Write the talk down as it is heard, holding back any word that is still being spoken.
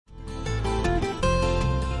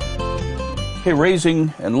Okay,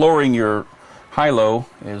 raising and lowering your high-low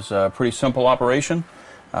is a pretty simple operation.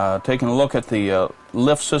 Taking a look at the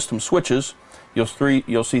lift system switches, you'll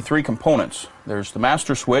see three components. There's the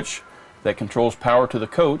master switch that controls power to the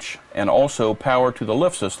coach and also power to the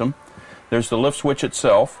lift system. There's the lift switch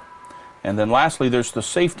itself, and then lastly there's the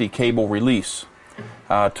safety cable release.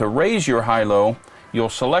 To raise your high-low, you'll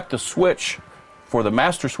select the switch for the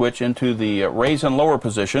master switch into the raise and lower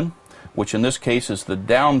position, which in this case is the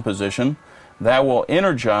down position. That will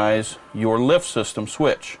energize your lift system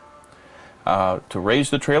switch. To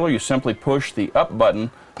raise the trailer, you simply push the up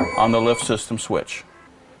button on the lift system switch.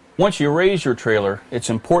 Once you raise your trailer,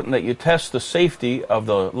 it's important that you test the safety of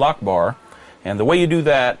the lock bar, and the way you do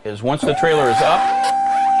that is once the trailer is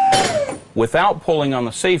up, without pulling on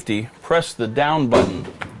the safety, press the down button.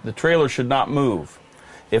 The trailer should not move.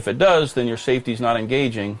 If it does, then your safety is not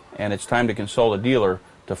engaging, and it's time to consult a dealer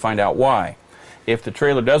to find out why. If the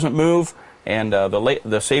trailer doesn't move and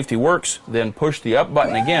the safety works, then push the up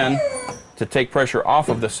button again to take pressure off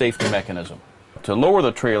of the safety mechanism. To lower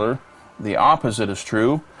the trailer, the opposite is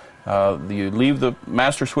true. You leave the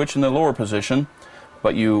master switch in the lower position,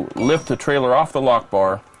 but you lift the trailer off the lock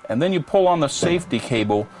bar, and then you pull on the safety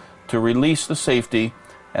cable to release the safety,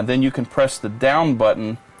 and then you can press the down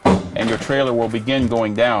button and your trailer will begin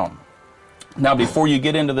going down. Now, before you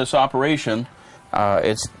get into this operation,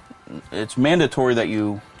 it's mandatory that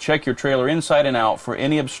you check your trailer inside and out for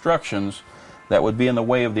any obstructions that would be in the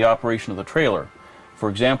way of the operation of the trailer. For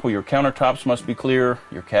example, your countertops must be clear,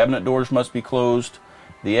 your cabinet doors must be closed,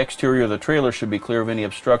 the exterior of the trailer should be clear of any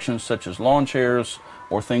obstructions such as lawn chairs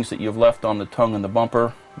or things that you've left on the tongue and the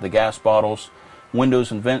bumper, the gas bottles. Windows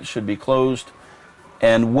and vents should be closed.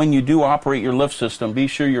 And when you do operate your lift system, be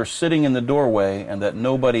sure you're sitting in the doorway and that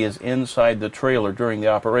nobody is inside the trailer during the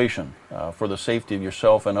operation for the safety of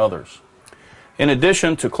yourself and others. In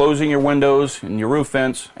addition to closing your windows and your roof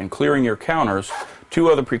vents and clearing your counters, two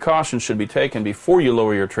other precautions should be taken before you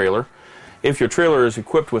lower your trailer. If your trailer is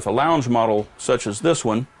equipped with a lounge model such as this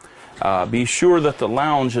one, be sure that the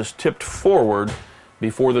lounge is tipped forward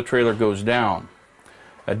before the trailer goes down.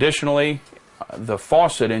 Additionally, the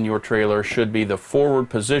faucet in your trailer should be the forward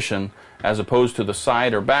position as opposed to the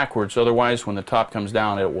side or backwards. Otherwise, when the top comes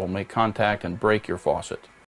down, it will make contact and break your faucet.